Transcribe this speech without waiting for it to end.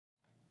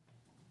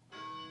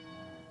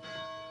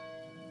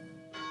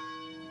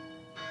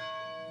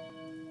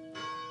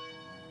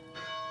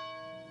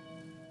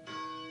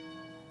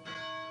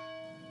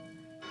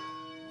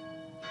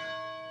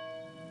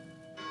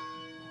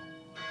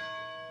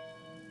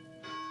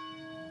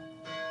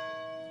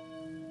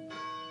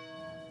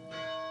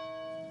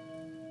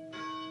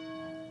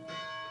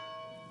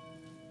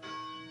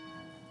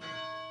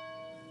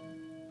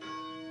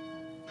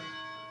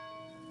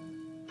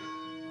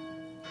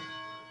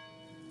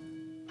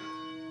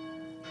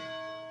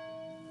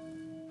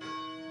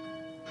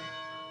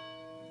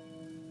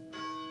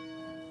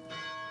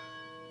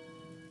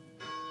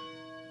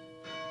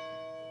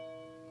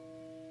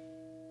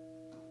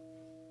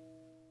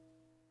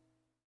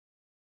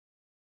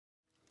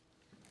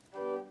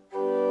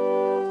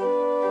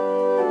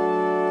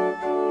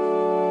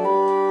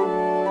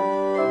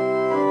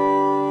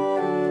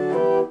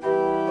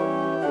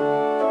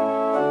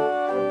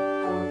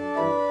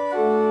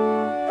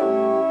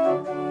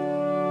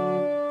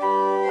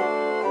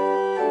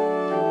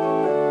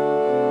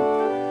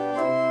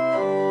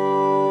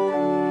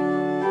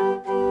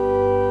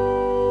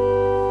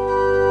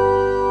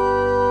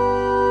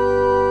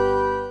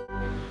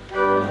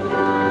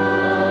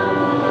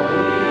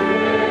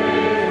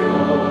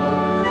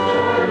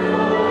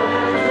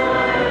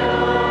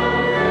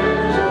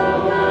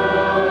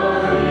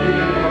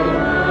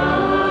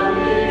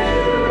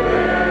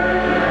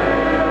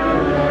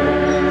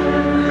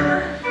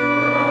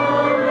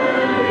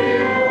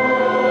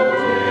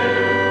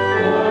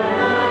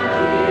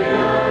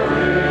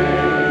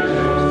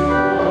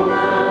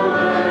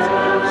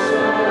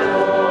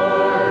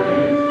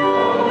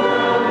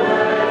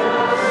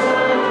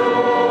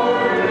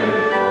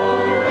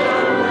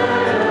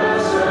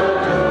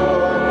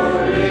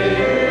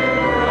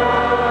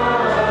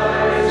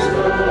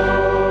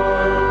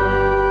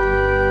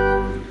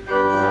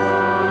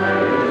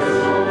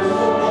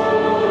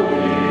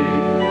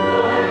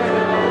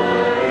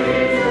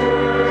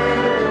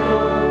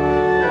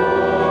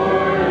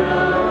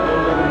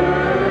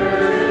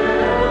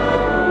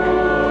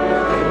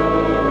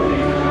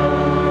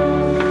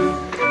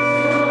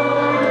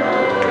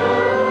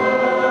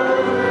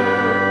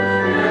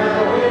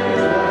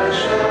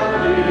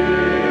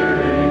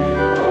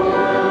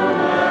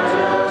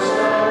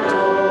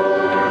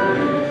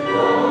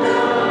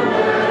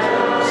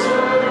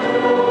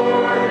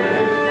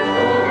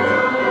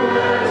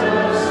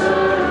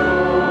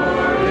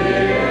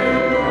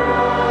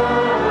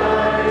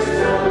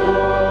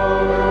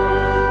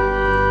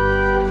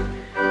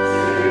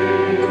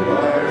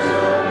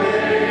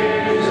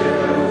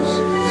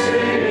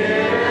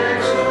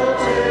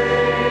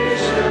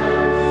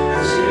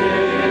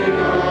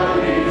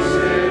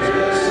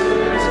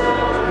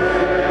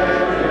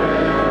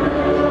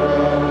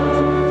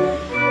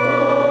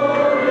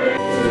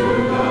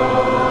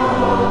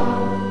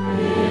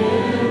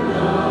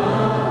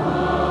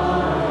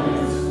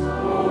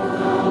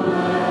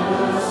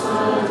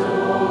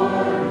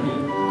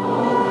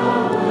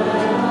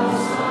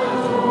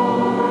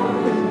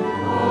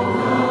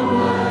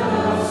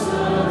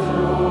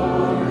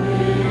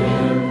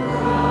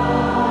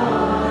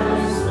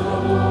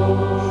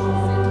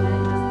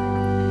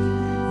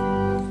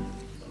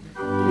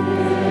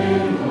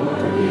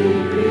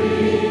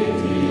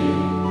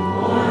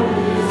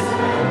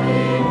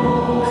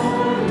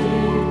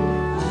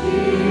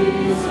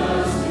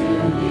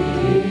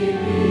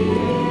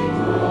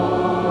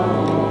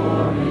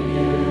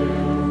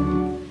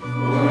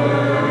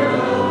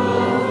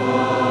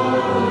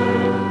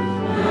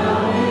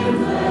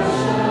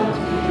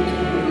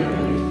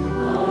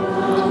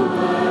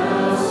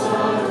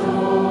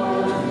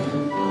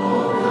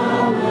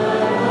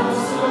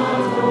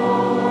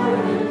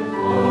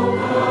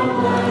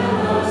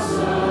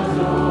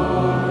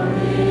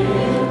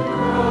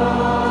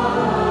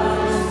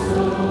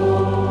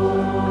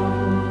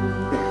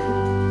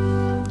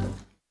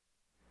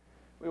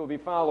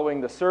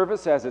following the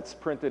service as it's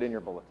printed in your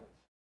bulletins.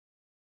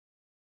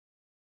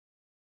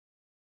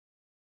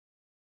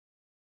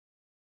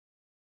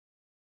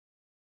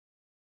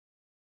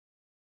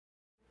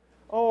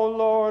 O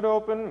Lord,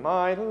 open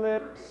my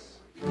lips.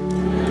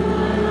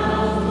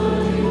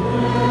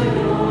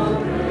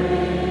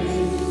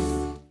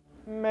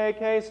 Make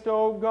haste,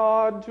 O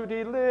God, to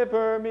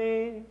deliver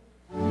me.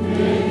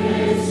 Make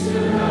haste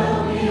to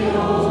help me, O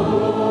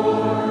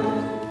Lord.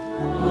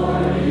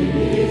 Glory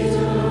be to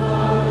the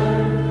Father,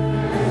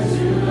 and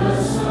to the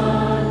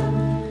Son,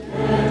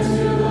 and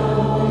to the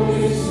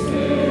Holy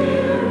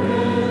Spirit,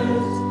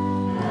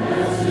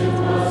 as it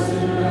was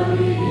in the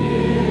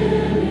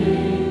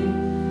beginning,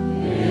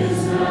 is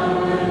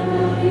now, and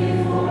will be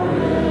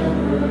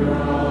forever.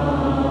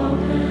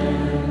 Amen.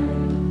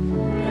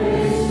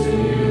 Praise to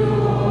you,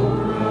 O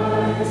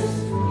Christ,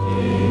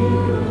 King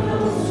who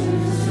comes to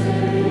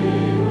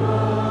save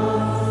us.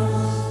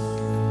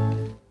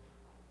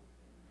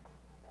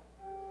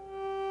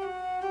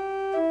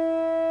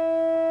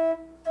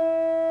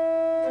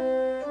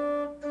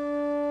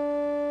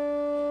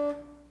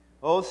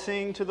 Oh,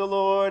 sing to the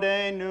Lord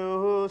a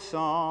new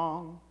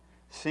song.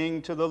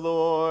 Sing to the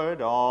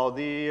Lord, all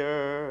the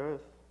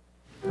earth.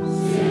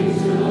 Sing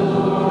to the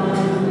Lord,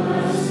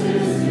 bless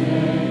his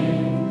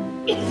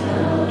name.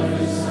 Tell of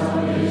his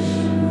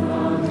salvation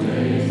from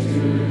day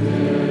to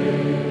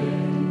day.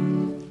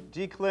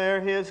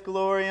 Declare his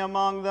glory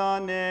among the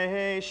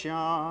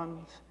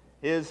nations,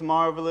 his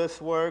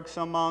marvelous works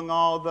among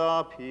all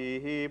the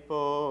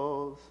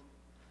peoples.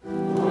 For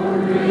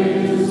great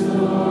is the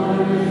Lord,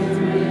 and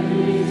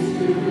greatly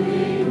to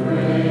be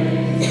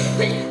praised.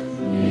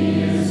 He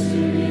is to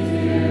be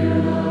feared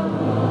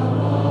above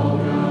all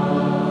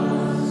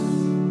gods.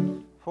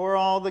 For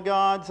all the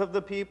gods of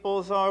the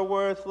peoples are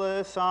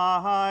worthless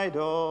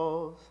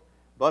idols,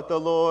 but the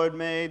Lord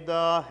made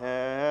the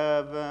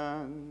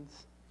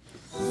heavens.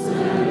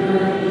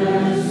 Splendor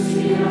and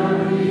sea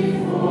are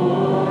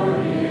before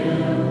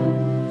him.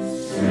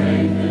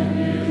 Strength and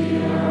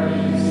beauty are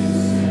in his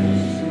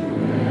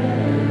sanctuary.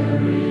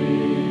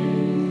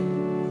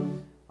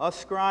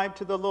 Ascribe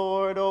to the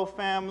Lord, O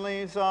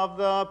families of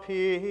the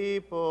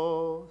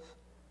peoples.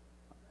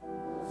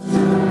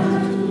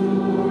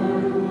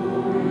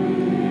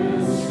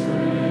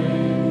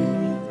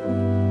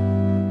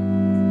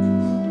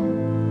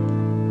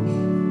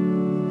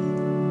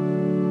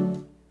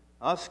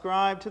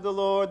 Ascribe to the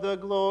Lord the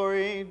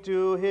glory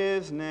due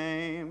his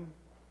name.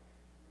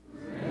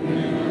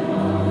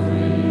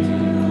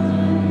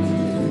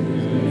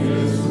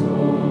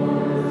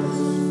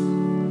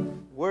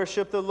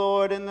 Worship the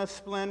Lord in the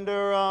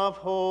splendor of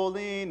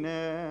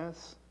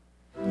holiness.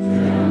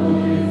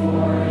 Tremble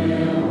before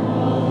him,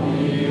 all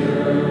the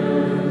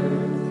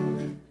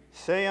earth.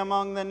 Say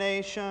among the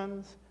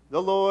nations,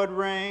 the Lord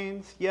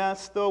reigns.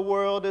 Yes, the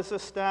world is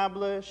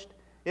established.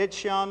 It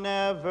shall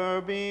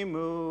never be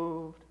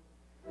moved.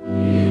 He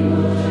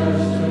will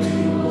judge the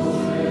peoples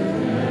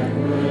with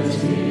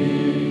equity.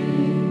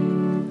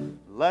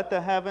 Let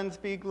the heavens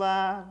be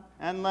glad,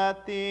 and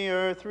let the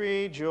earth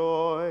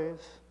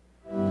rejoice.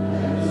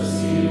 Let the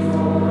sea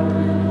roar,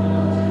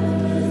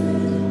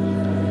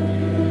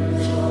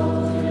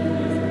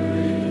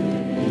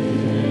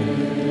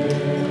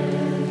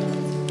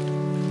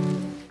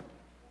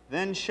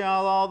 Then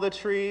shall all the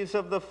trees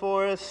of the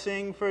forest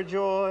sing for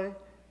joy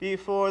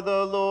before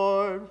the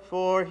Lord,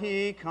 for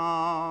he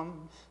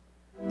comes.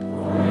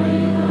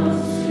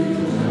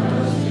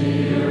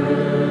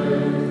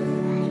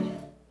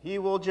 He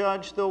will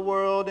judge the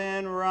world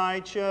in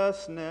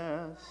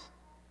righteousness.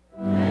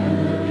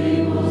 and the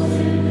peoples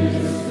in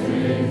his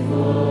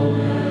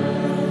faithfulness.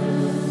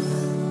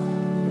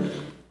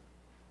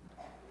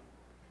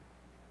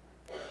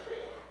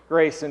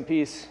 Grace and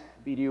peace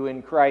be to you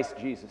in Christ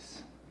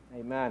Jesus.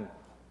 Amen.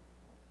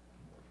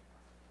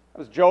 I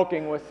was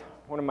joking with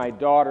one of my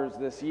daughters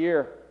this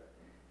year,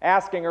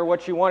 asking her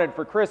what she wanted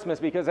for Christmas,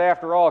 because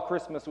after all,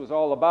 Christmas was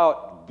all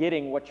about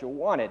getting what you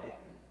wanted.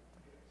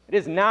 It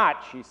is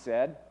not, she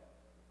said.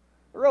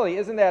 But really,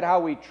 isn't that how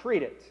we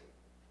treat it?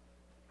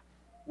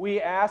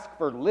 We ask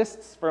for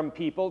lists from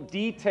people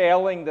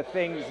detailing the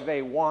things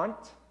they want.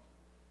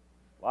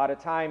 A lot of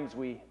times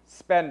we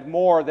spend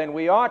more than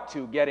we ought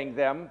to getting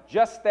them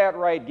just that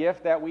right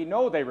gift that we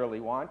know they really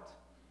want.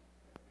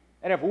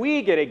 And if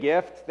we get a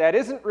gift that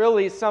isn't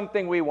really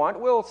something we want,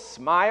 we'll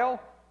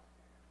smile,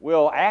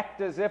 we'll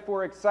act as if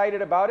we're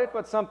excited about it,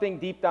 but something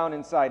deep down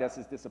inside us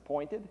is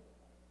disappointed.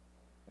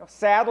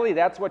 Sadly,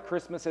 that's what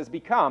Christmas has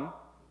become.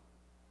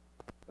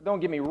 But don't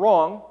get me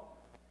wrong.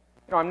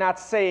 I'm not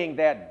saying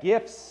that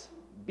gifts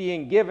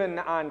being given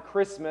on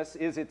Christmas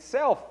is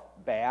itself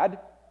bad.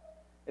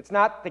 It's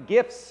not the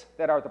gifts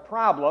that are the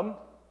problem.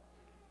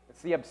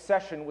 It's the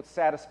obsession with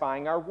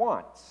satisfying our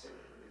wants.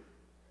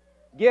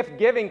 Gift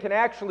giving can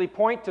actually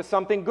point to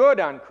something good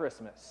on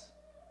Christmas.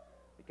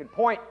 It can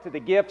point to the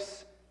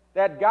gifts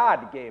that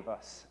God gave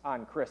us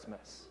on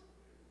Christmas.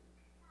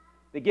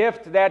 The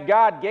gift that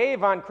God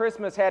gave on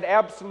Christmas had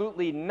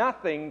absolutely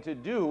nothing to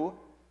do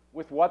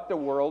with what the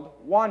world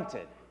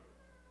wanted.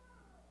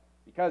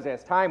 Because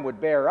as time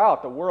would bear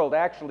out, the world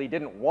actually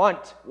didn't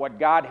want what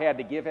God had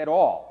to give at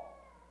all.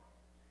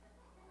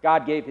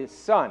 God gave his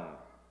Son,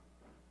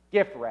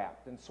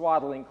 gift-wrapped in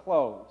swaddling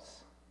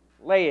clothes,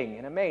 laying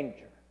in a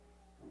manger.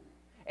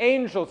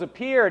 Angels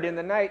appeared in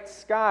the night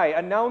sky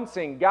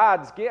announcing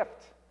God's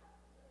gift.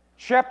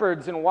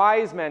 Shepherds and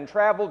wise men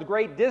traveled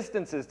great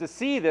distances to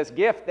see this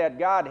gift that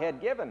God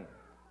had given.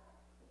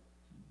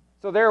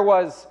 So there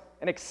was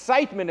an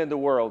excitement in the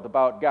world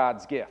about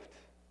God's gift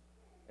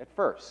at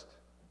first.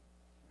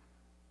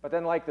 But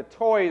then, like the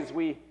toys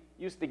we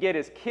used to get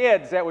as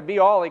kids that would be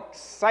all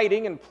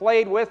exciting and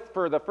played with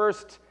for the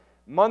first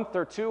month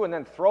or two and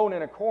then thrown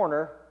in a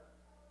corner,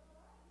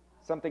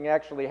 something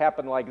actually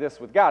happened like this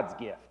with God's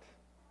gift.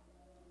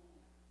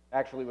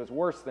 Actually, it was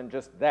worse than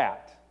just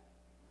that.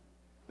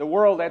 The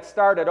world that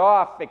started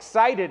off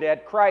excited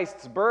at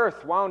Christ's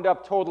birth wound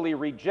up totally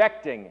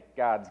rejecting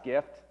God's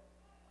gift.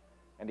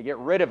 And to get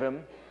rid of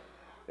him,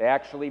 they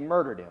actually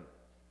murdered him.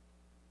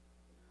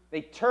 They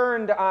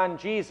turned on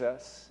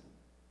Jesus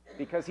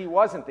because he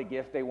wasn't the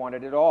gift they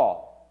wanted at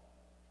all.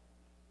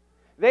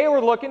 They were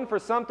looking for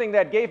something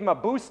that gave them a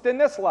boost in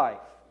this life.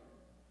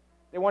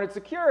 They wanted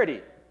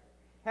security,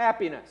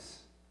 happiness,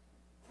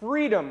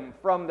 freedom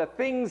from the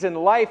things in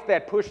life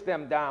that pushed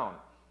them down.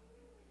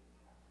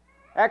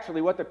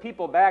 Actually, what the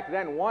people back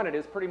then wanted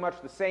is pretty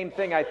much the same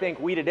thing I think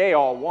we today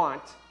all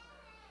want.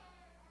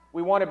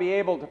 We want to be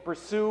able to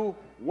pursue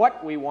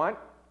what we want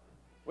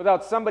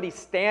without somebody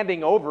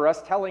standing over us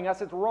telling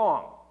us it's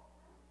wrong.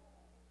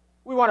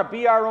 We want to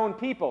be our own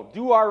people,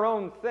 do our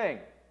own thing,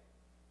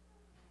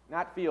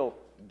 not feel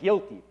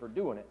guilty for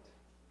doing it.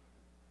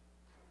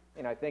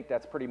 And I think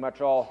that's pretty much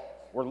all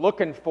we're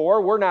looking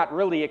for. We're not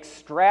really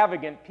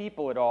extravagant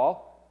people at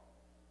all.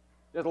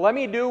 Just let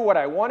me do what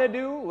I want to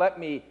do. Let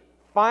me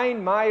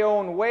find my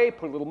own way,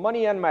 put a little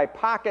money in my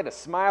pocket, a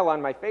smile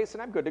on my face,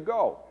 and I'm good to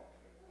go.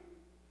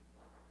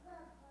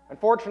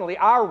 Unfortunately,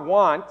 our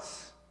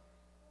wants,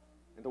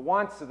 and the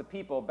wants of the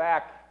people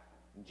back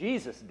in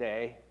Jesus'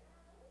 day,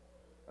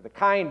 are the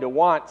kind of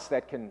wants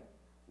that can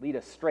lead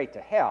us straight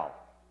to hell.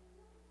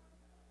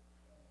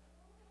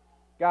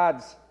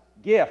 God's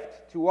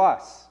gift to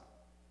us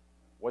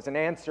was an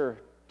answer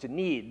to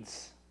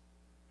needs,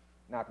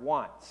 not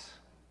wants.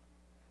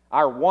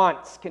 Our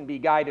wants can be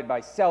guided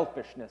by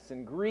selfishness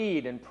and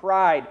greed and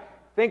pride.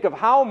 Think of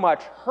how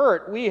much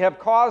hurt we have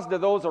caused to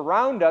those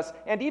around us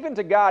and even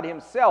to God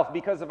himself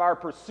because of our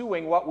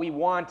pursuing what we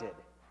wanted.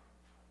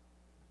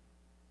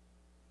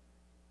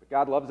 But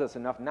God loves us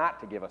enough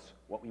not to give us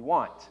what we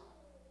want.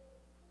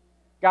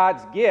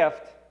 God's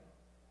gift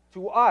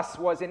to us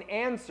was an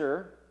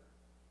answer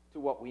to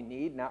what we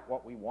need, not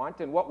what we want.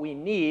 And what we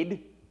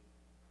need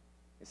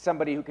is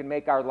somebody who can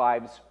make our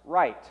lives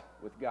right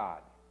with God.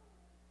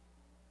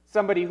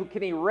 Somebody who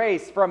can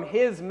erase from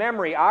his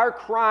memory our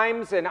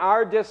crimes and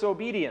our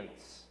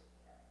disobedience.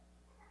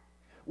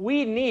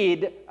 We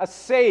need a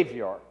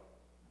Savior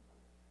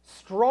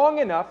strong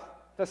enough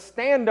to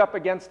stand up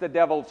against the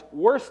devil's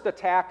worst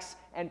attacks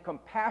and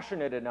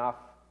compassionate enough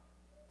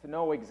to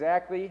know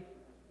exactly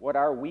what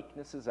our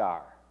weaknesses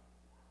are.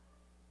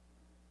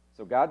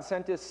 So God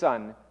sent his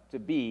Son to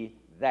be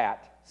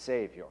that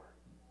Savior.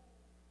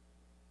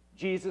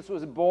 Jesus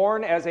was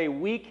born as a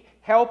weak,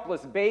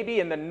 helpless baby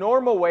in the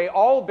normal way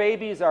all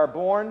babies are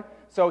born,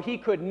 so he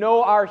could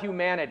know our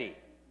humanity.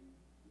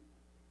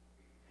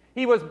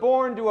 He was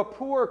born to a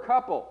poor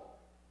couple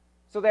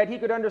so that he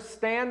could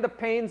understand the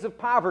pains of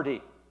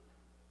poverty.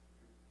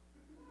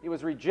 He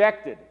was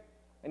rejected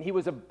and he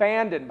was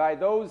abandoned by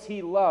those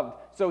he loved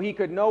so he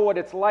could know what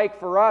it's like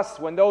for us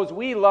when those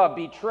we love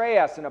betray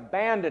us and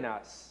abandon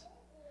us.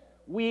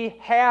 We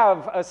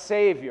have a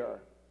Savior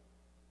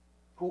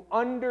who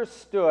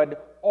understood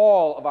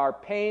all of our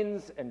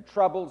pains and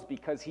troubles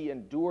because he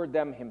endured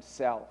them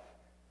himself.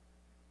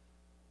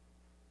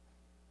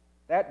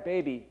 That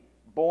baby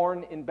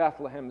born in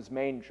Bethlehem's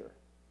manger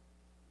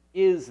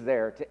is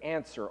there to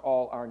answer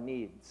all our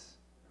needs.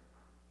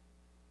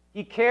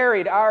 He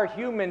carried our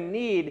human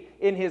need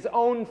in his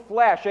own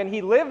flesh, and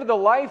he lived the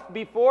life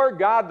before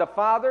God the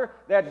Father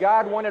that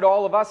God wanted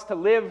all of us to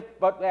live,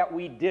 but that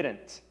we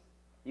didn't.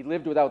 He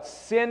lived without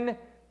sin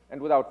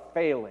and without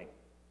failing.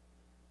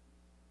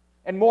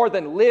 And more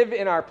than live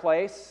in our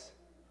place,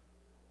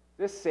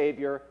 this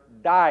Savior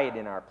died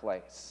in our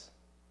place.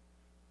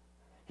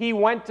 He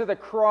went to the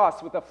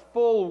cross with the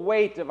full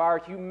weight of our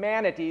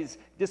humanity's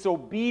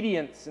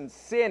disobedience and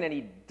sin, and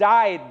he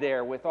died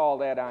there with all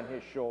that on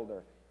his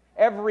shoulder.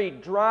 Every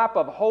drop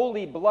of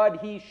holy blood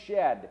he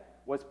shed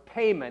was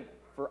payment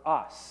for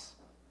us,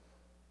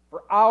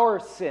 for our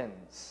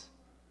sins,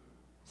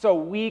 so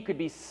we could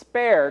be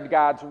spared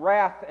God's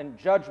wrath and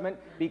judgment,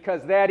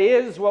 because that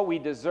is what we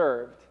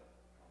deserved.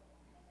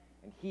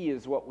 And he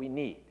is what we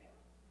need.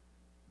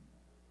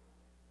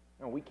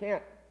 No, we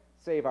can't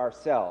save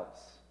ourselves.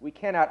 We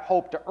cannot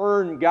hope to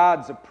earn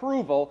God's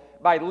approval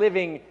by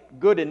living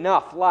good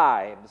enough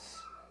lives.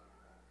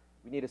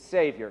 We need a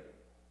Savior.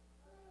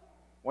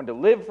 One to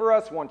live for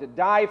us, one to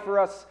die for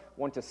us,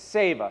 one to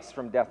save us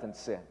from death and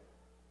sin.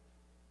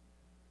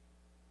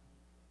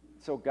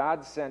 So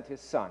God sent his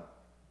Son,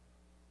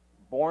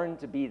 born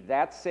to be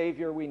that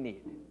Savior we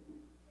need.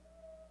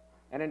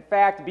 And in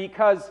fact,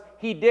 because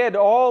he did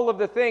all of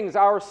the things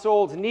our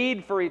souls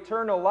need for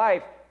eternal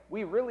life,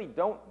 we really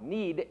don't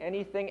need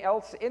anything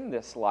else in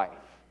this life.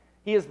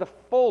 He is the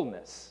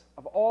fullness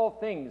of all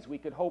things we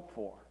could hope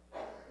for.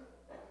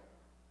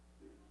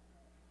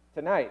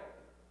 Tonight,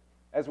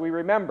 as we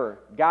remember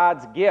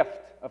God's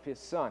gift of his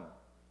Son,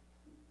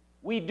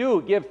 we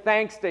do give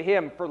thanks to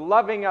him for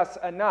loving us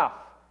enough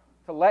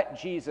to let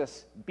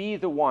Jesus be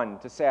the one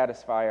to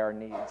satisfy our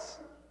needs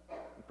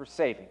and for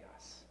saving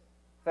us.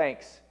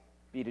 Thanks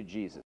be to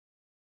Jesus.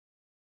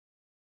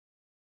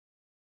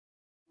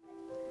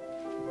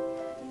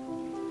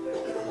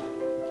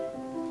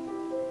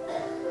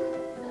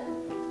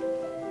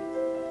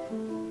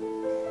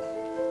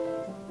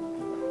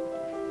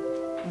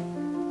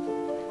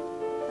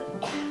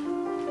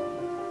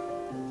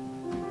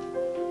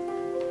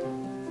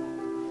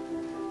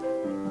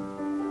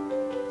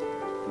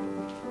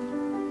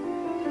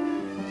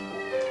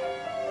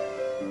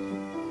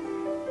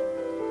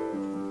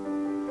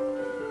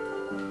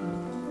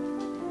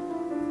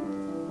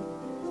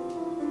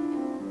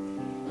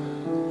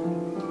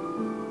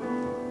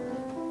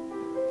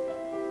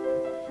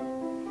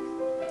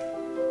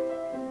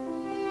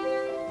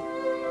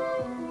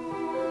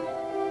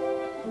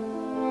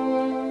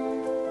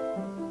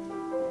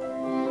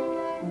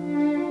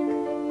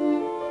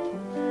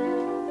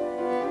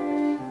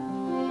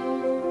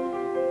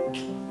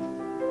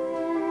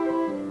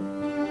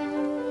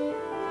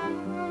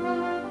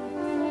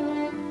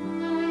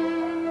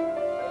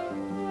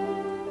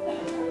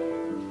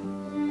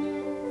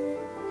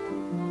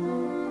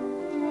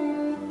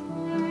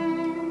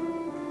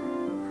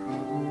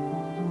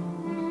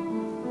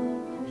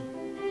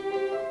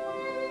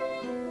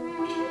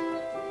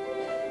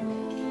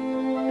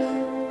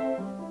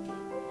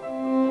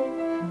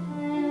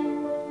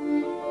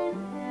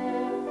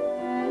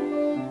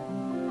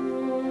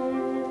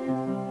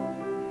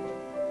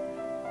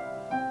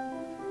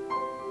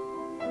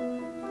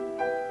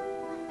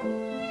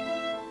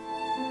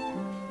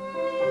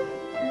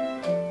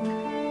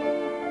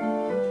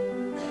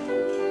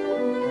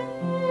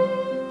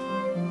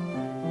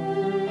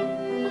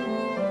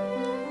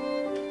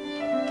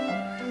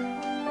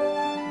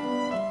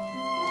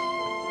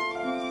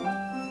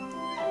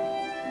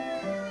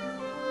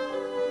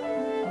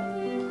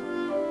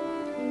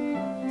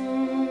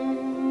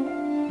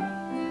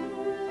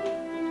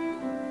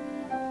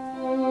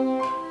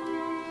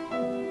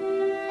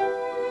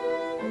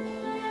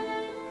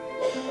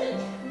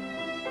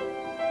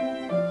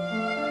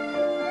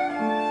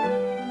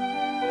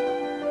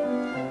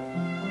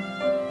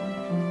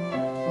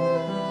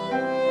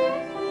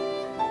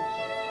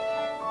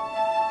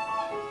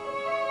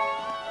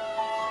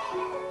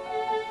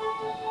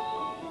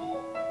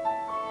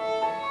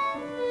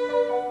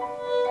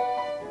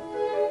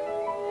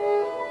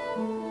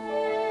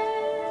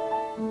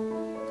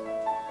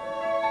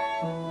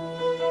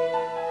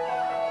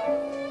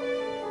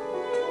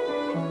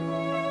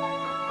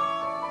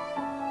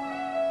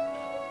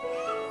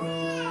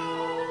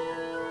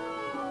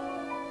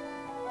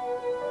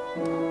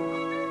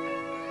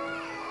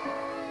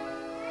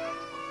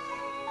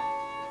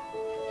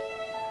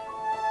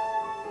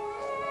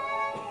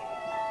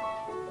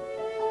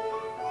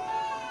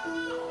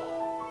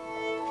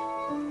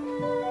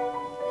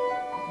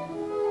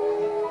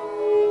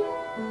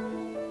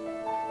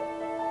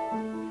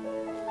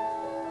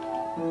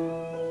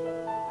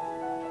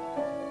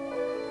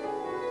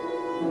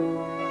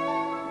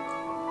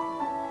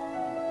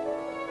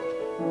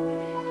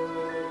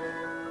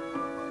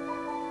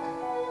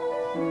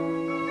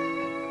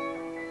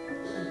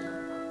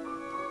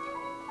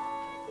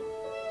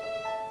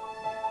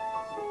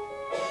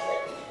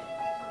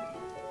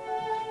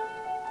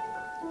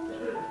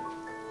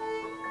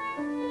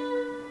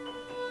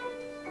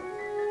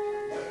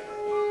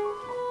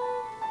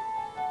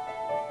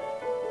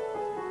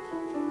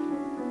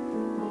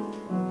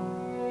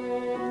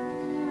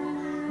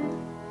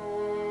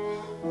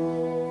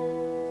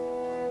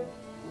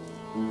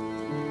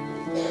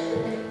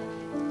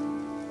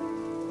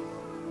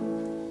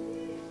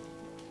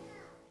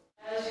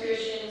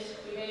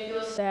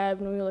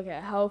 Sad when we look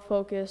at how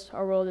focused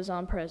our world is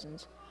on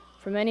presents.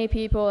 For many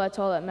people, that's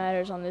all that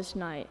matters on this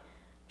night.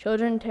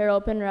 Children tear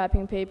open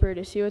wrapping paper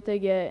to see what they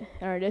get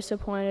and are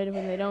disappointed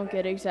when they don't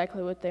get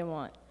exactly what they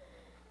want.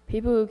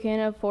 People who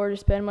can't afford to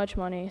spend much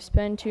money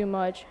spend too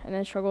much and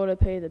then struggle to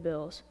pay the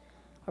bills.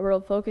 Our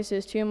world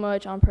focuses too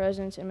much on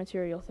presents and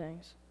material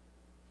things.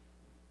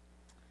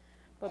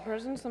 But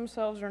presents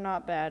themselves are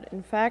not bad.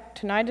 In fact,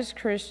 tonight as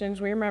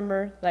Christians, we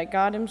remember that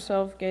God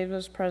himself gave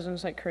us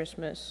presents at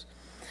Christmas.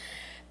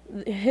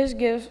 His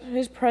gifts,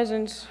 his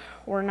presents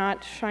were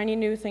not shiny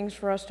new things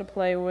for us to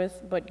play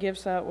with, but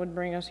gifts that would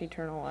bring us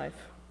eternal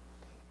life.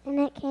 And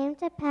it came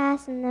to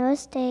pass in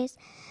those days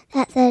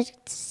that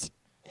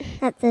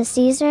the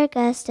Caesar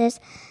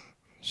Augustus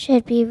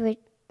should be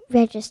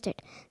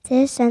registered.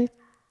 This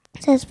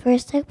census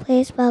first took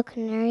place while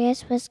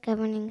Quirinius was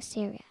governing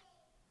Syria.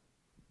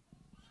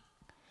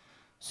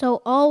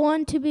 So all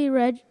went to be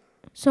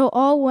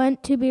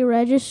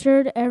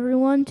registered,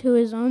 everyone to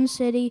his own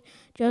city.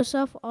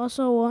 Joseph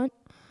also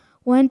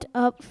went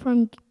up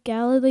from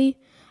Galilee,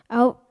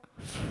 out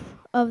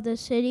of the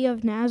city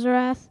of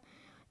Nazareth,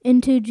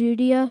 into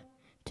Judea,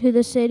 to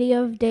the city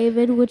of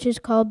David, which is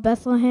called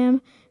Bethlehem,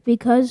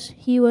 because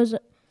he was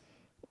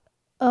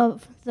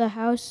of the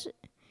house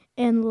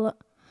and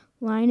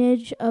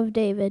lineage of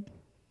David,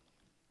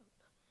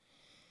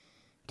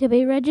 to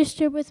be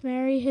registered with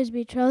Mary, his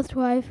betrothed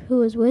wife, who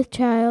was with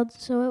child.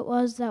 So it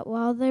was that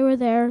while they were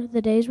there,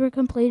 the days were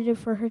completed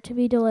for her to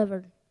be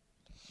delivered.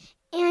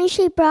 And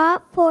she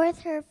brought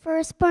forth her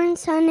firstborn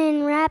son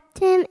and wrapped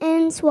him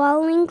in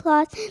swaddling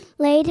cloths,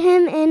 laid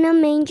him in a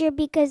manger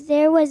because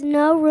there was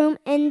no room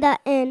in the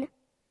inn.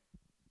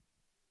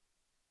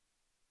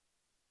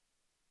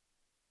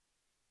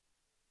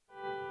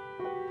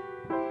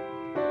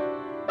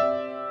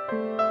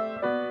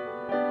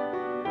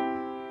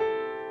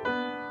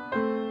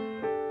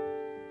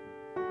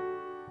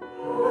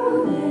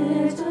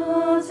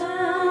 Little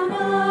town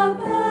of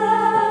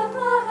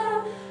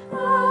Bethlehem,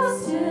 how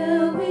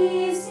still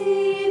we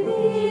see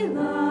thee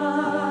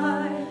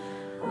lie,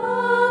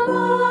 above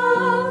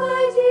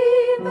thy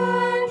deep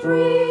and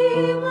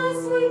dreamless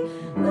sleep,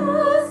 the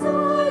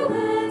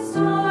silent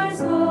stars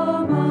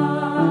go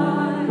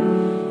by.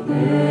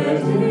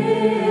 Yet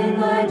in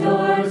thy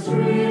dark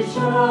street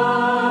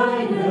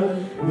shineth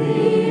the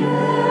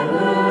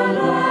everlasting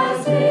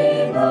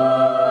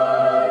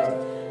light.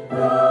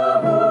 The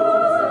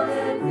hopes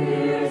and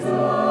fears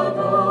of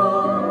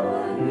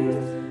all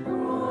years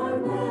are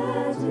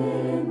met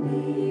in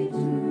thee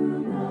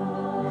tonight.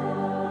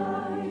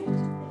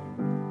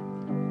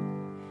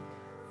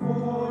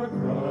 For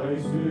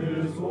Christ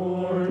is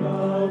born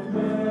of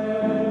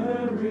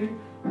Mary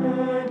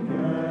and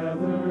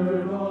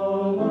gathered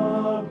all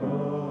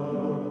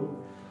above.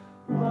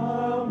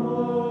 While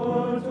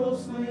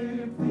mortals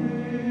sleep, the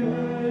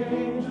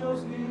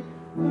angels keep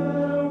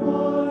their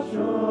watch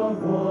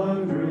of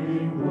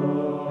wondering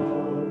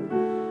love.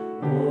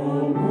 O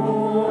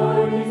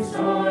morning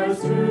stars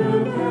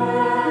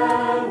together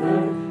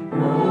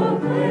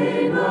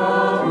proclaim the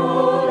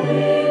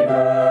holy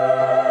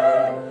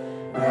birth,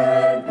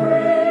 and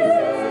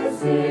praises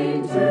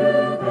sing to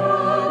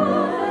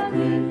God the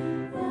King,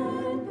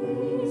 and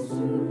peace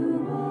to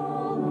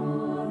all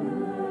on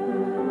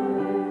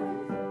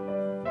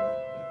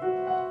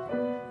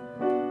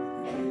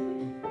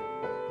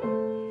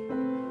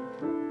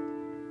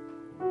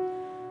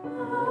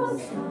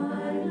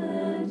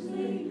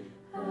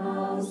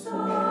how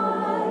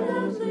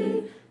silently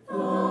the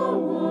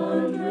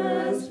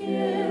wondrous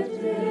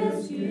gift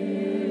is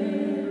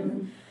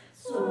given.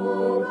 So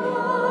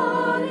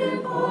God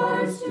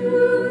imparts to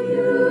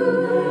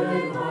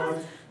human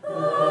hearts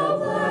the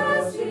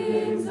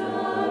blessings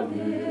of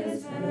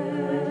his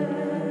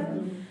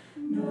hand.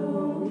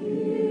 No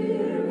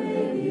ear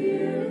may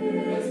hear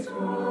his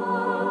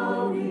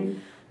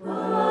calling,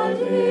 but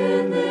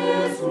in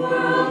this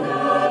world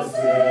of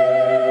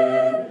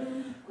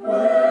sin,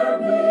 where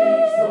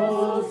meek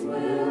souls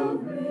will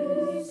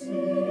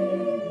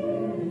receive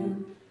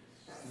him,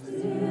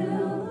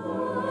 still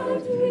thy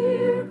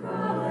dear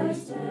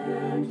Christ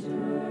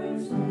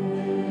enters in.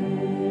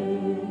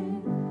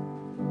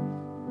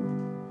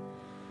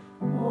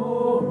 O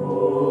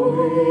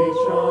holy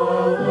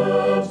child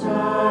of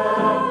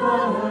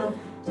Bethlehem,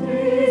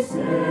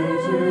 descend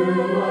to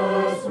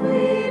us, we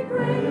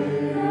pray.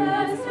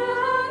 As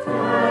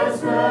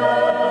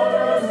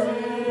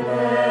majesty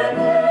and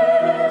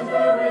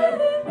enter in,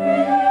 be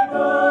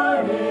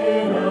born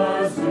in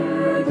us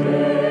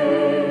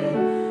today.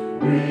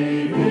 We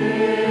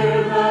hear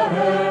the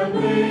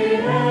heavenly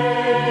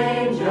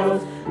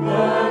angels,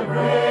 the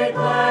great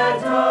glad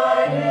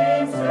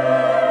tidings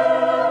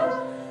tell.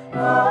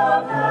 Oh,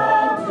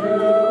 come to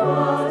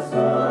us,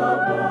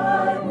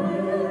 abide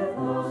with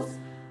us,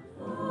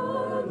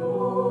 our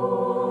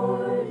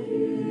Lord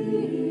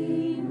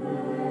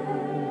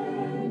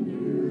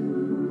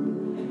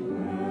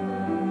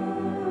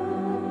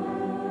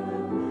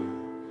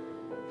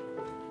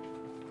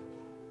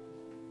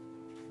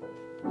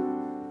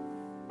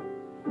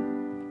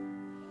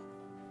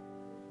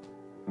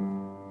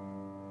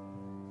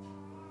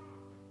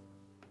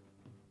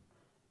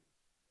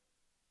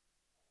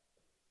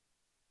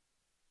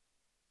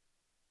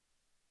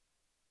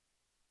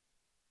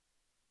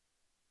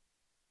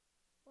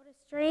What a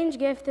strange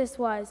gift this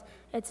was.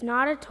 It's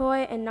not a toy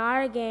and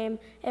not a game.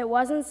 It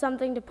wasn't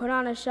something to put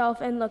on a shelf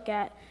and look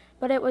at,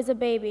 but it was a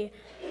baby,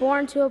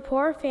 born to a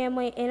poor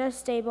family in a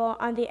stable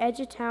on the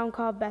edge of town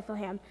called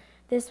Bethlehem.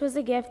 This was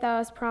a gift that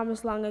was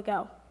promised long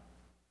ago.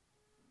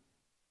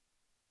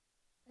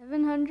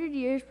 700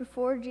 years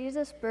before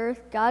Jesus'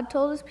 birth, God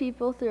told his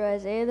people through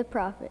Isaiah the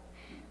prophet,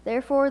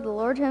 "Therefore the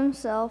Lord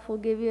himself will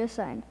give you a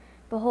sign.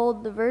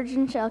 Behold, the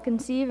virgin shall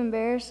conceive and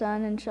bear a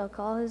son, and shall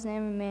call his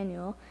name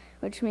Emmanuel,"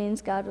 which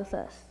means God with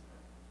us.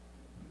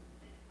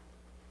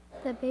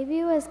 The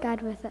baby was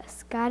God with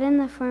us, God in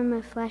the form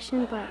of flesh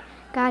and blood,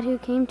 God who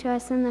came to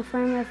us in the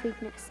form of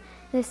weakness.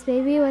 This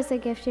baby was a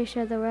gift to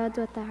show the world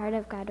what the heart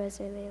of God was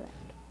really like.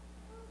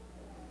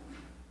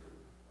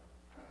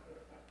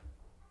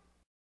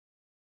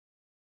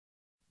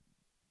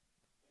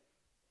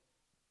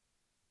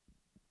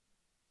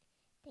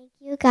 Thank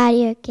you, God.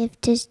 Your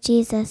gift is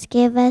Jesus.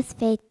 Give us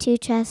faith to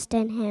trust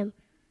in him.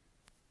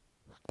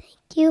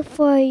 Thank you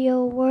for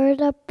your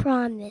word of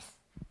promise.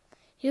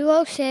 You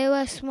will save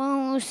us from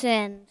all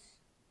sins.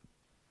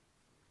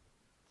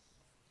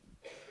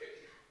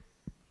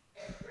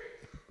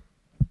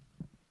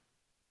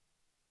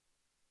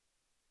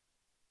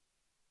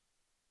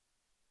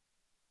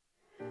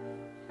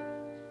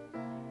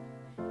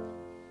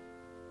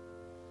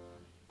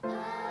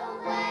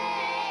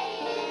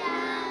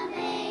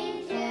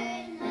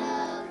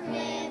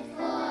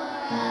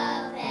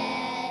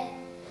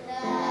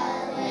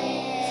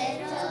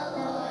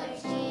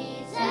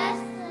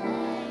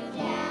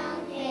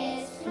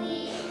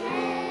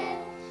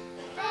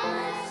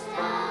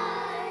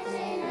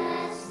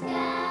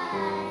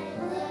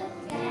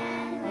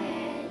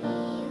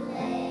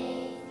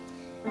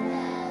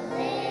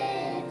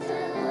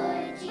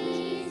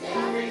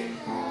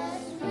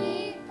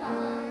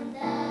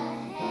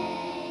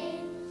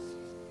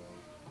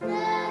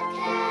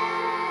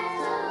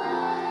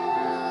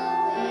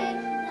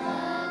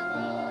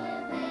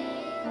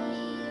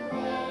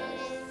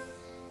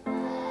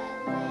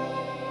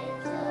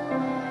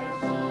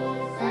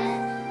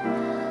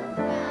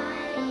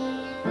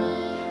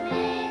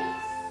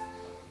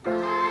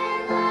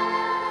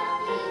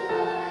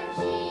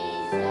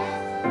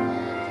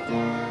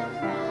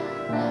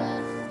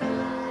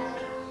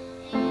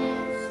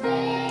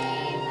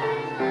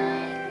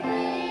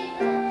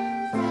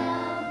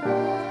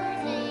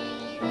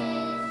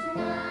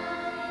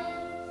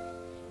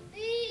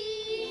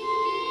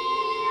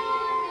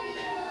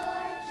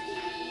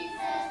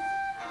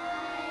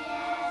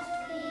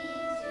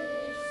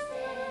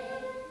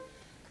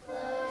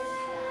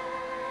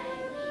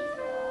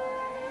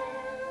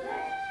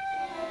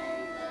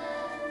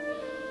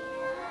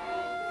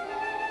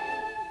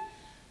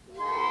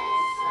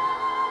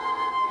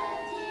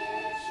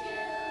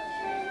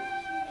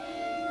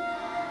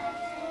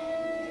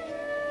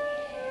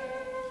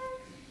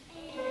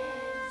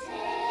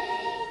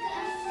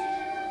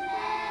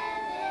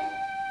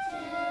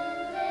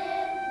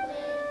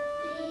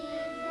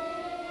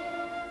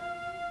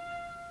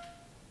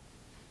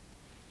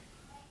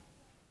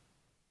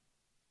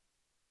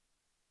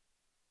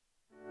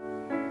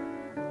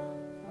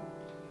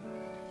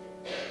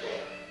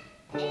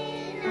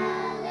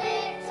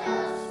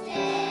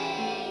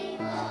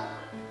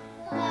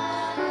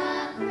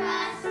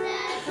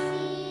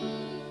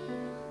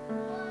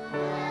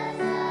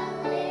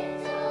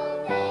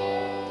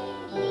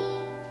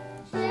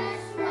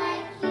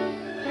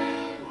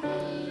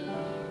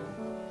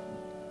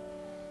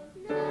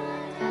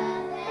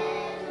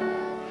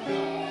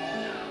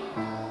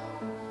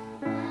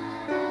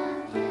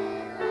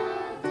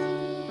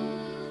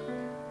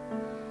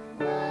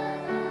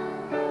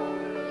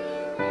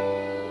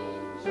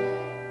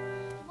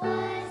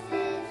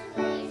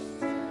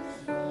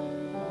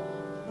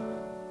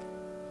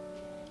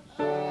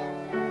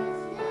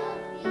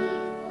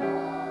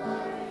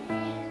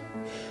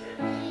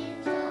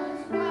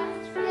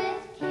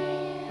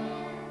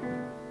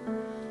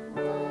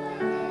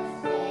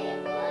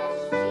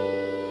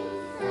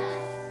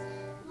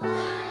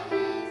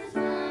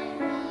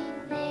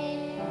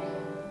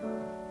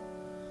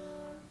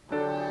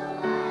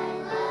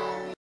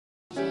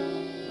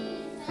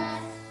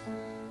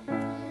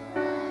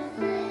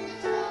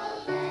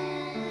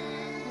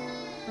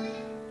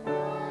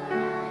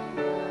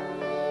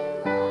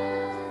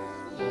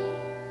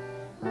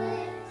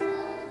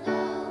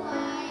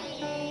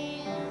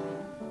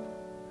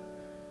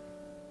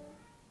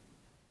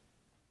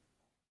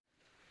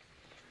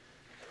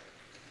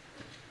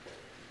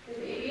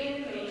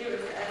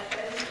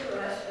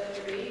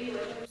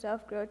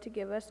 Himself grow to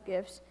give us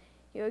gifts.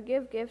 He will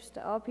give gifts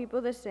to all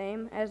people the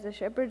same, as the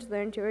shepherds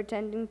learned who were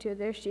tending to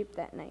their sheep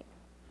that night.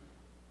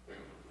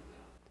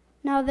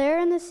 Now there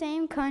in the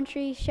same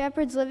country,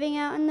 shepherds living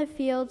out in the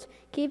fields,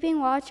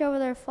 keeping watch over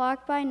their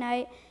flock by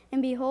night,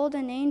 and behold,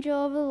 an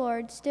angel of the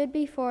Lord stood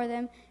before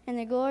them, and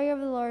the glory of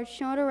the Lord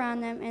shone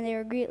around them, and they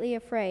were greatly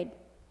afraid.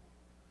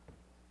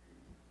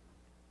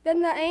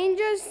 Then the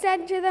angels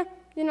said to them,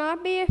 "Do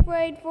not be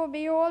afraid, for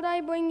behold,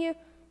 I bring you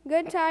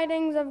good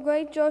tidings of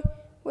great joy,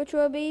 which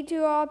will be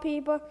to all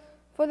people.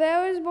 For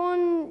there is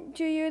born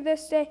to you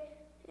this day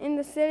in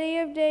the city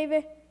of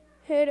David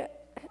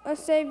a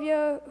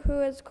Savior,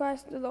 who is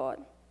Christ the Lord."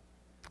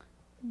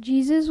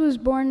 Jesus was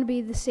born to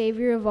be the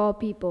Savior of all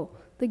people.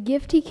 The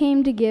gift he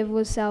came to give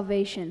was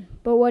salvation.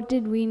 But what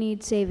did we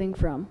need saving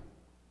from?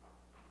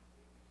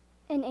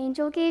 An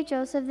angel gave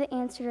Joseph the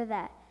answer to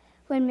that.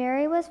 When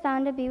Mary was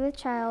found to be with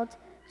child,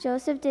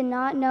 Joseph did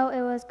not know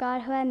it was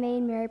God who had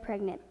made Mary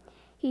pregnant.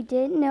 He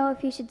didn't know if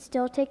he should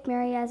still take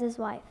Mary as his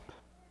wife.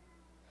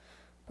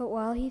 But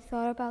while he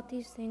thought about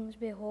these things,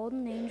 behold,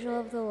 an angel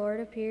of the Lord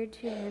appeared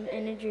to him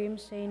in a dream,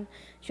 saying,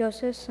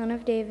 "Joseph, son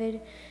of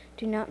David,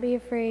 do not be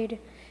afraid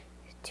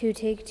to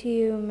take to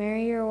you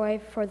Mary your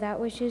wife, for that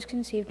which is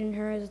conceived in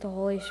her is the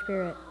Holy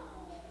Spirit.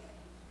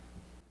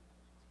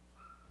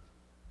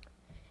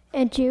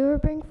 And you will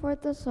bring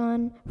forth a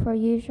son, for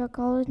you shall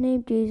call his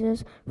name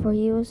Jesus, for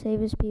he will save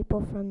his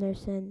people from their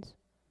sins.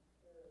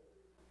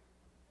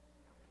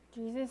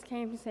 Jesus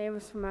came to save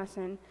us from our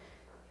sin.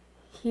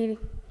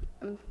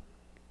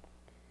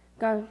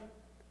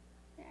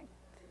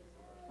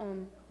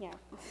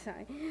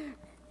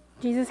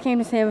 Jesus came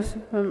to save us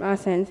from our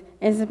sins.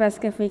 It's the best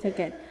gift we could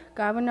get.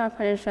 God will not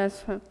punish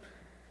us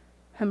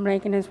from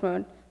breaking his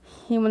word.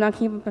 He will not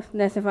keep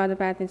us of all the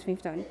bad things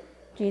we've done.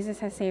 Jesus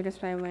has saved us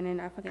by winning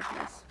our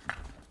forgiveness.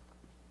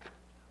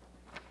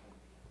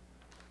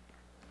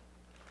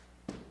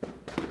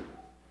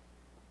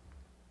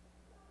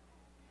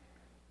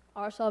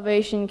 Our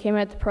salvation came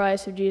at the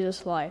price of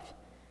Jesus' life.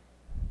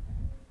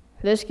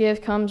 This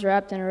gift comes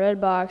wrapped in a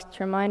red box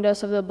to remind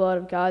us of the blood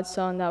of God's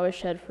Son that was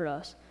shed for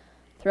us.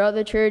 Throughout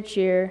the church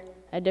year,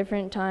 at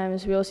different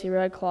times, we will see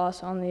red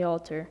cloths on the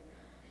altar.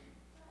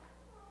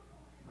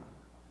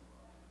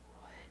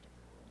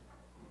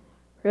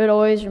 It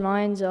always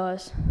reminds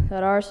us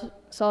that our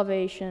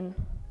salvation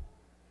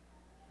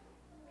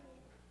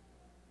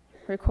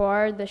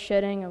required the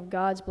shedding of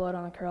God's blood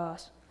on the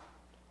cross.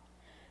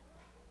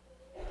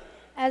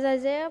 As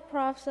Isaiah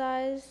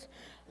prophesies,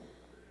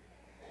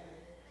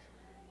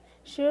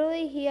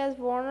 surely he has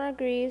borne our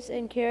griefs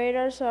and carried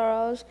our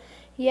sorrows,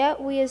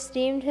 yet we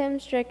esteemed him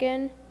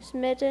stricken,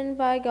 smitten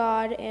by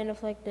God, and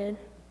afflicted.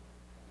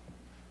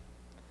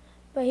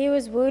 But he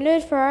was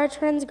wounded for our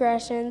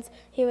transgressions,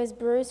 he was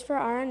bruised for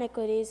our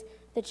iniquities.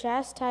 The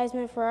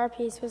chastisement for our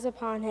peace was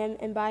upon him,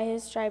 and by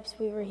his stripes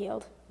we were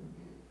healed.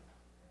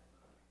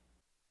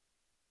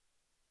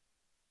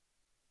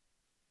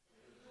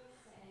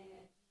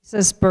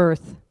 Jesus'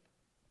 birth.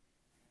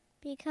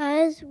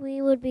 Because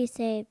we would be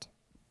saved.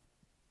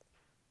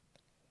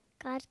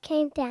 God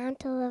came down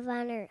to live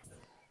on earth.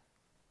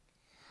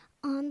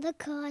 On the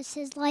cross,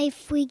 his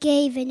life we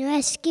gave and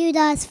rescued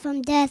us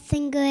from death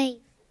and grave.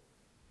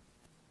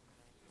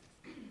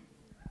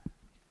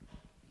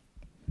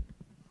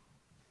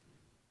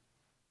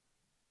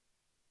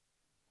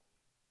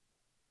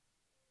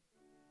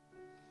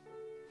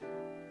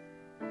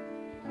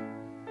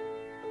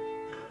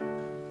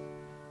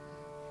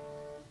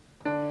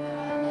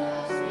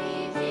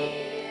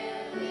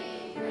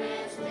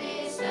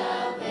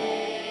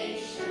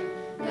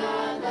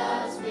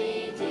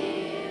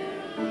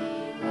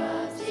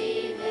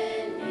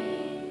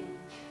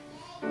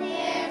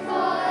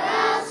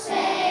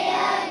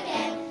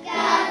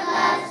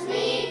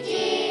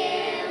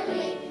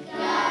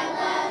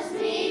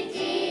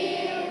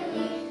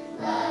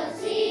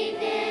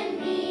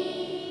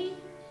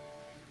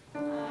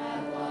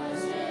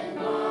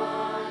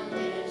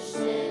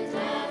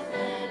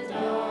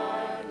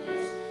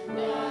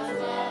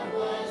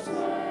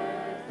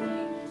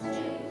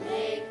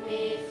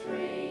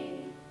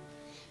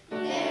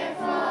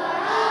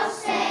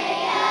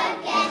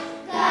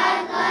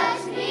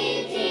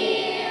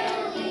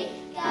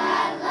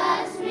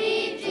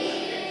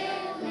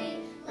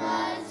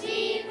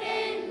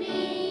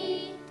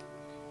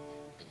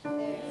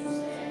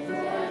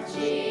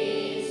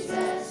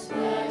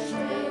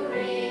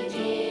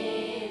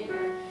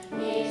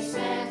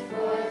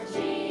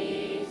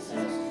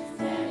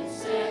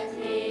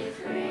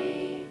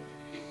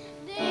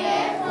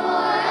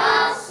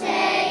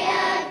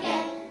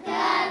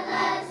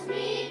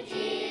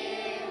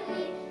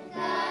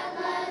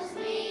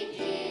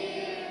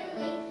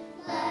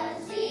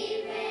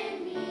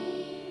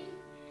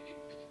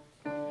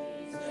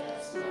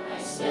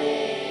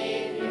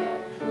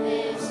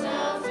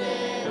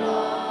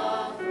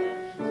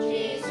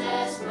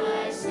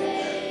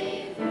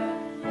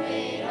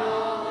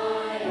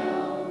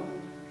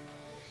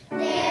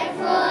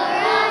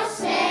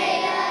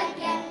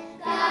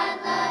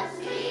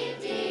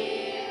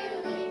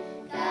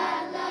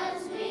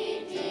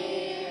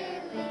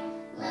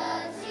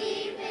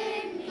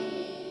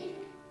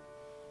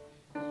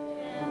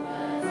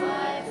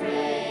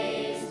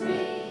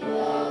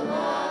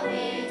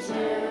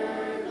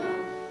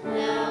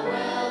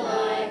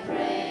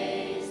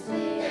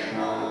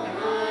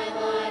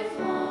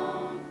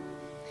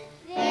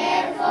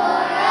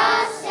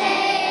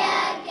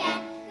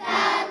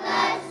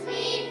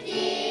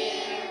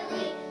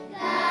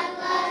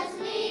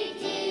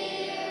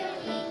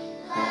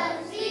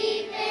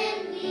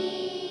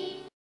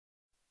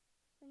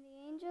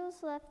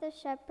 Left the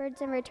shepherds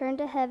and returned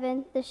to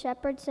heaven, the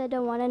shepherds said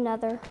to one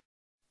another, Let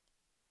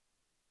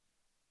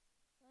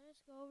us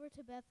go over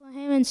to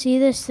Bethlehem and see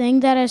this thing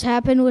that has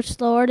happened, which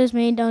the Lord has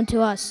made known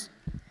to us.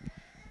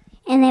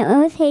 And they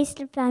went with haste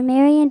and found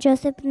Mary and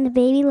Joseph and the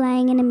baby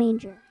lying in a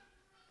manger.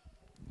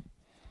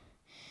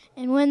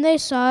 And when they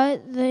saw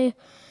it, they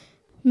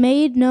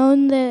made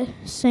known the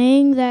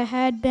saying that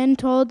had been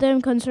told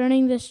them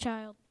concerning this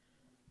child.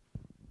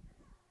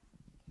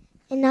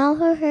 And all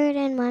who heard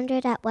and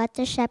wondered at what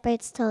the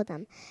shepherds told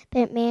them.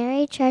 But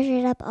Mary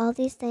treasured up all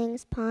these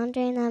things,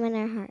 pondering them in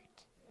her heart.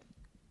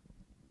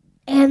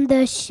 And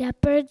the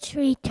shepherds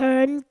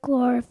returned,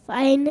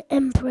 glorifying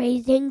and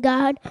praising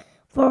God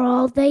for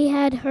all they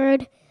had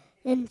heard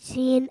and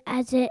seen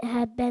as it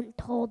had been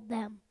told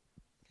them.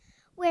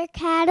 Where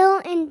cattle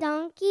and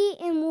donkey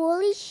and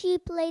woolly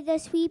sheep lay the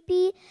sweet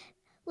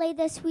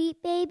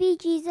baby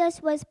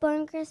Jesus was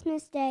born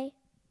Christmas Day.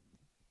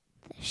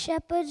 The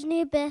shepherds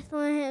near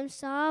Bethlehem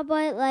saw a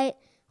bright light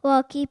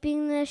while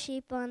keeping their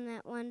sheep on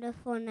that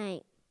wonderful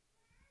night.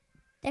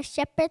 The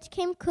shepherds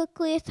came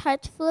quickly with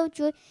hearts full of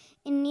joy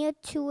and near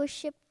to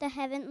worship the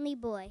heavenly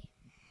boy.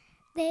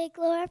 They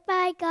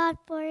glorified God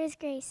for his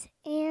grace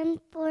and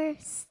for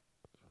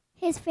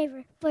his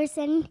favor, for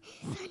sending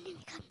his Son to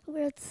become the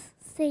world's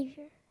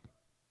Savior.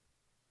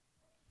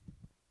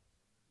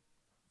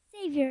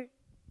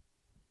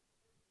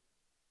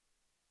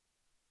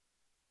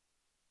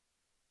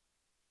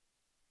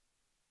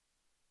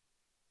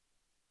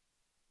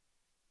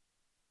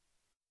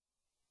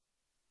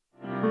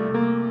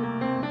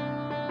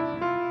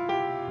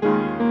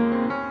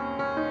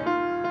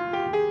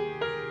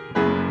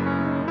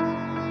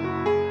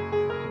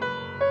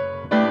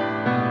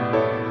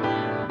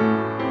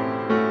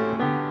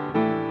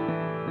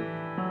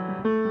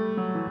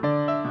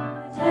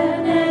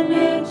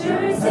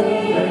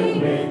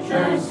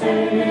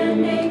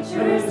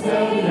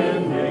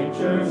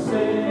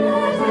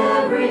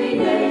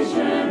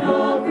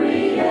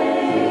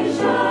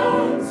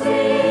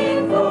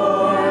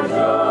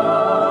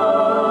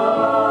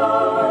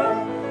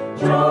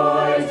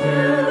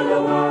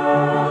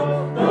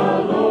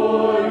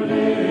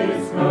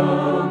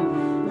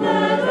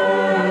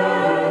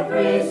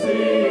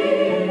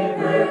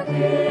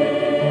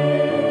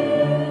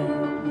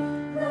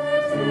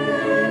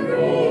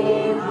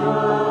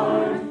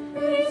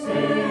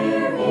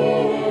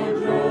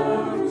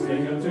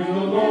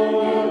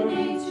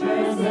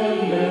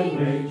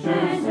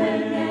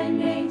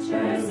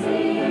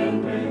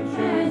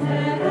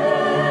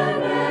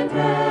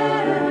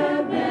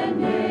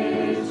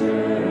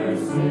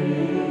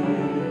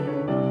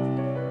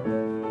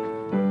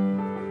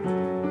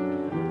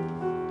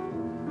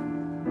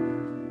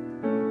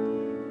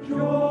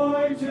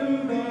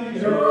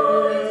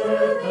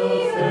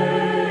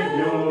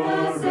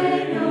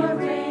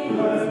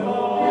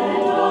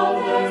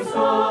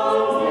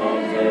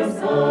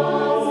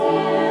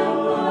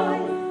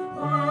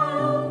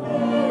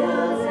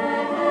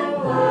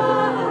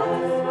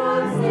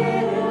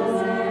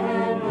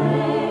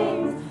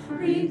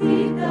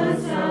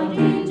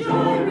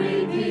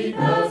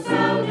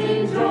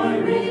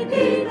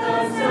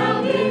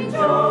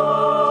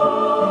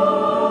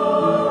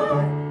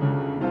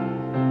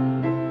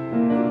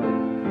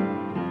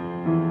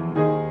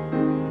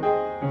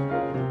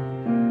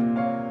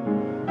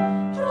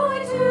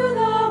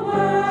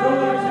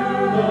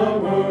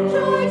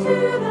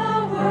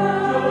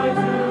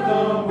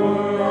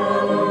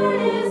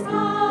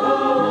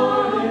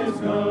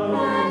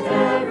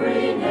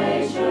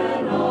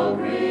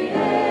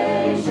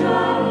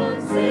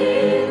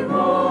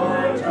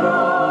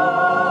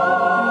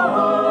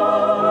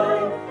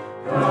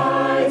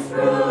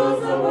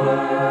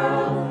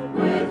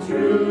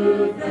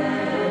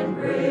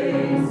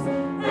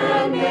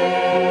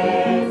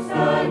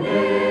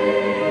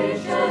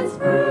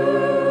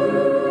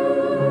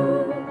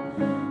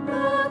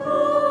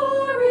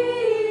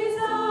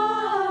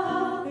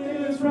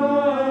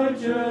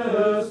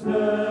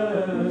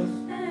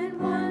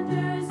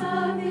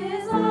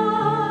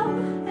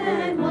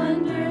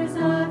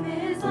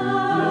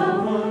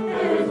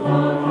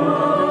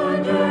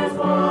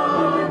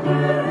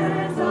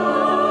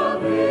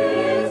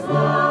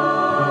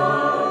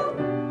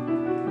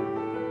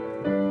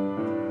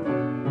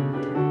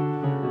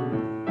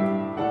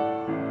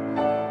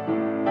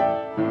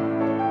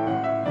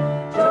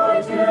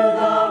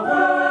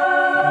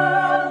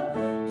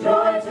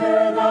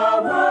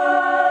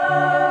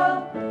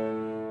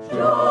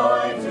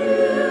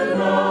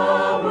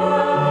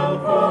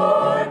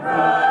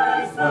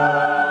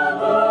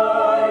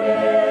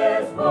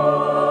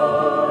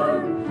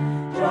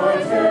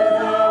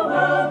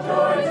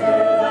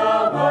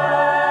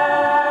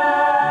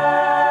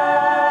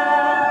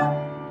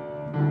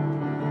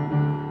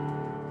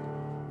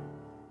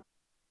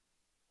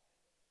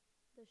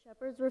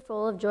 Shepherds were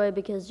full of joy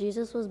because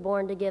Jesus was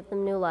born to give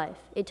them new life,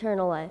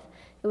 eternal life.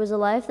 It was a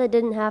life they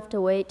didn't have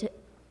to wait to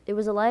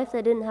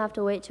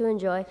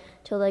enjoy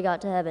till they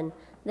got to heaven.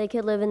 They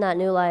could live in that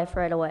new life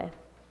right away.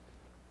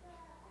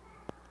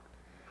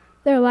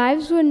 Their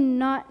lives would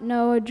not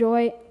know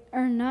joy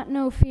or not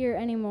know fear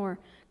anymore.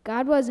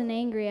 God wasn't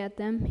angry at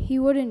them. He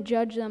wouldn't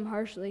judge them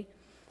harshly.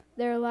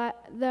 Their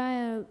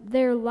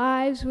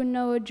lives would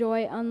know a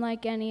joy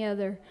unlike any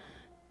other.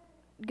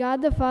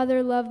 God the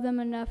Father loved them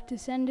enough to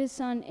send his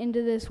Son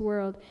into this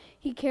world.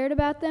 He cared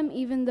about them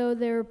even though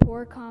they were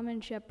poor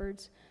common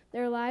shepherds.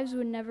 Their lives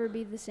would never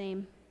be the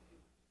same.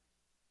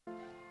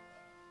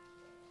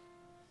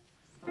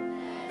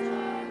 Let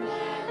our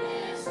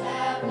gladness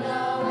have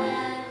no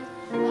end.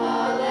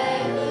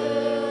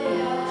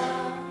 Hallelujah.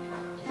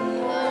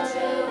 For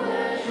to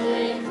earth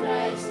in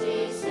Christ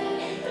he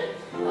sent.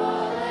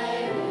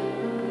 Hallelujah.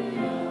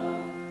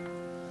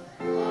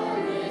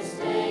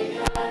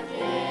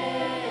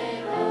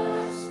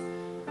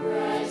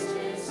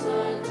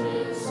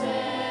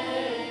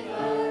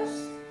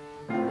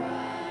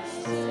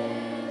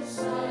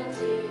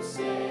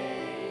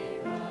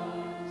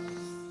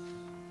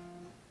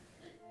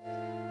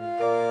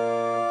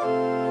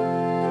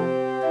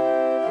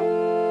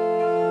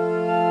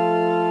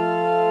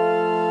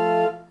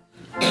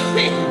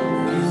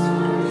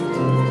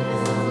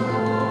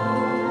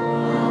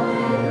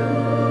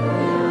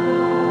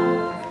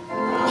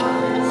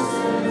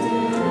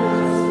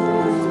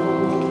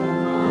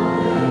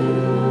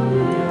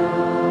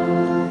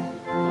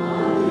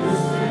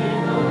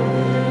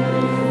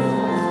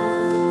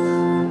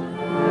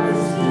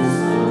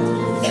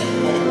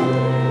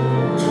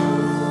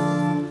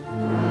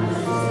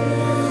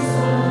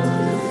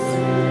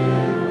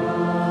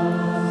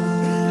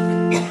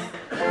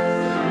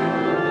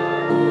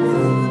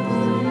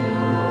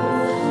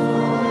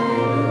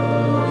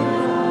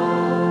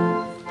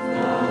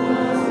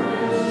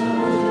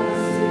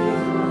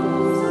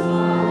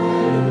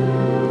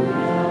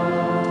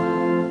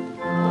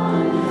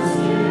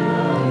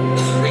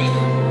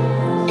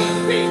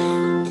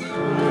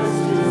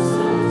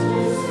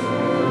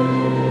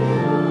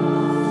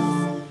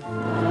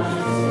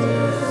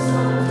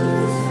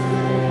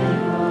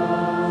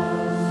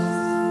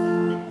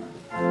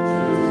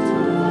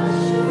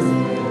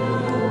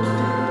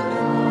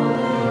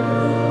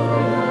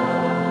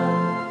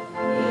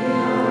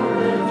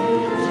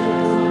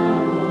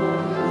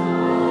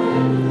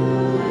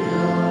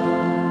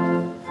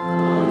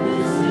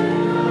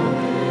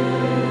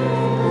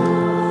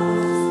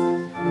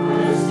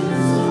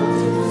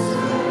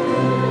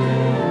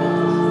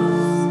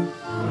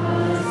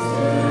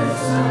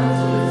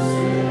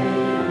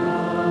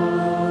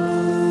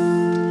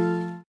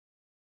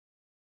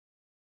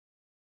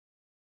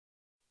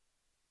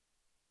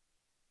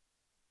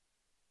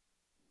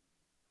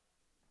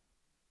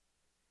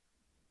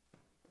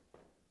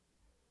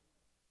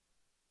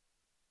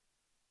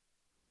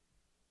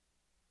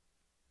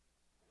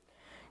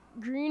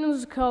 Green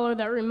is a color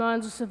that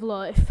reminds us of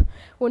life.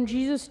 When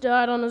Jesus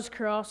died on his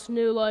cross,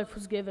 new life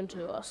was given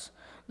to us.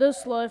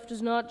 This life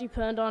does not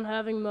depend on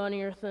having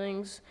money or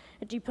things.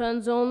 It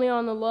depends only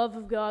on the love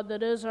of God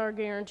that is our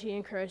guarantee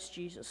in Christ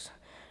Jesus.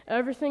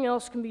 Everything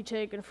else can be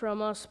taken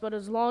from us, but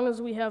as long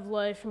as we have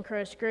life in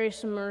Christ's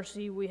grace and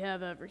mercy, we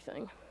have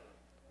everything.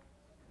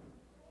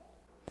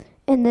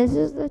 And this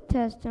is the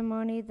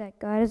testimony that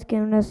God has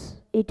given us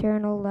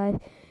eternal life,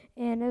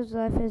 and his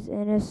life is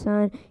in his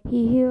Son.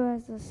 He who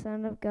has the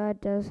Son of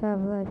God does have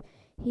life.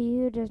 He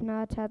who does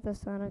not have the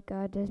Son of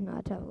God does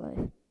not have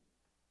life.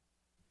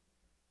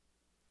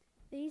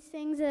 These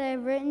things that I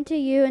have written to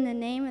you in the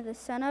name of the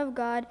Son of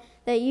God,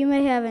 that you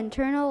may have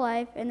eternal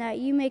life, and that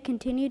you may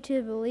continue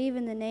to believe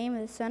in the name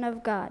of the Son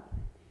of God.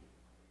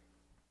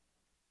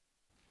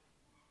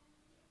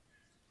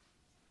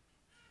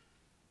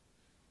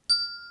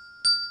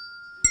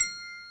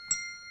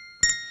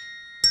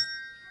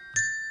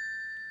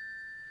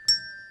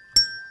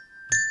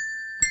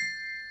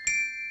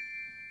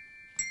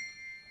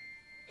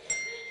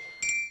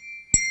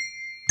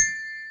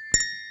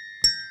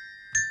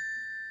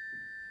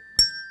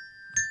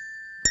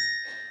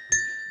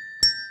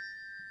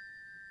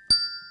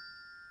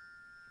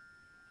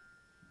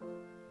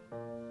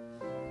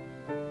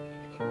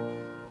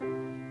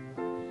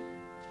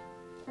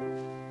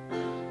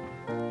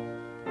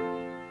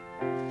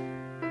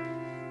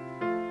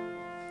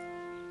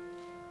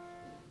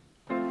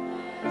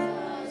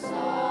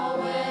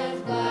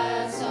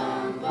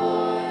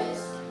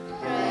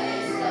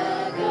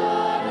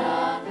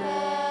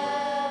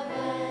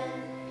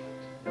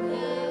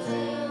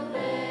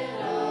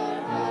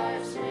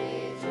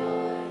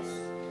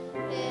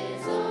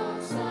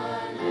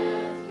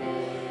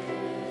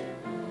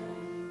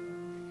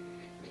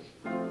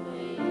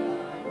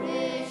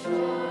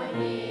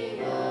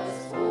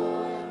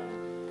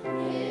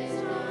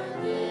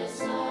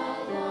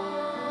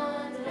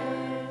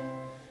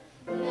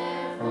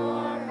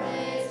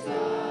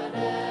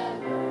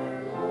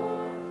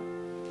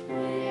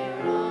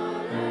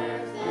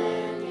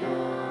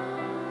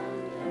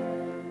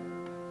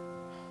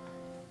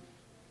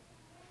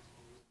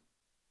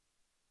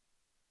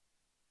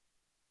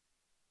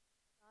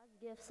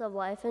 Gifts of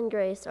life and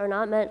grace are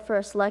not meant for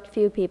a select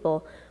few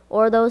people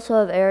or those who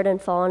have erred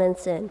and fallen in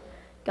sin.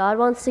 God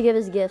wants to give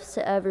his gifts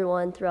to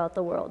everyone throughout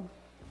the world.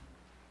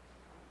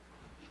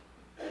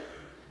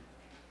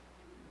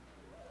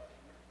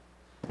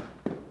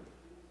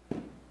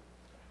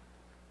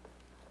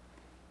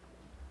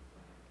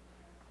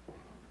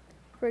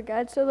 For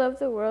God so loved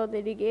the world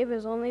that he gave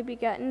his only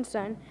begotten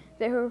Son,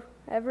 that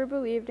whoever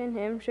believed in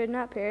him should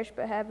not perish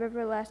but have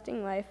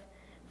everlasting life.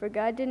 For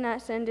God did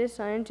not send his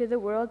Son into the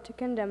world to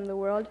condemn the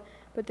world,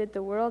 but that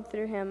the world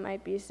through him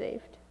might be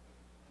saved.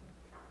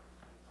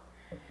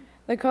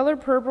 The color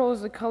purple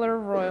is the color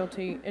of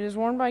royalty. It is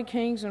worn by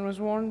kings and was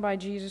worn by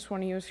Jesus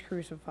when he was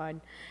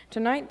crucified.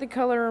 Tonight, the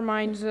color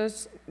reminds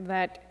us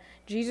that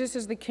Jesus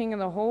is the King of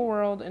the whole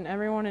world and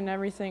everyone and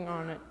everything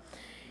on it.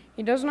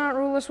 He does not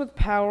rule us with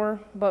power,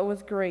 but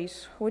with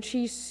grace, which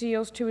he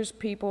seals to his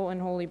people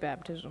in holy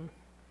baptism.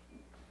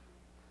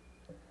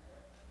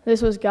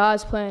 This was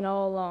God's plan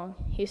all along.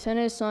 He sent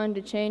his Son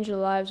to change the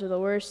lives of the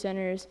worst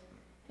sinners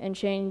and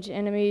change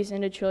enemies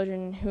into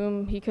children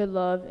whom he could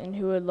love and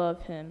who would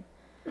love him.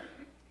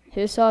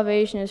 His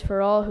salvation is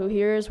for all who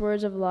hear his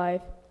words of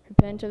life,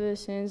 repent of the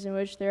sins in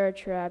which they are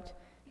trapped,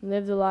 and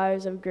live the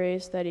lives of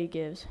grace that he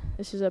gives.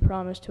 This is a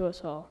promise to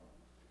us all.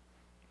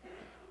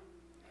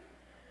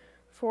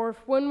 For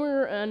if when we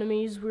were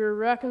enemies, we were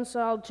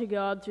reconciled to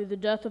God through the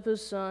death of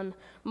his Son,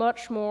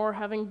 much more,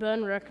 having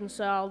been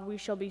reconciled, we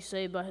shall be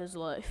saved by his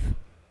life.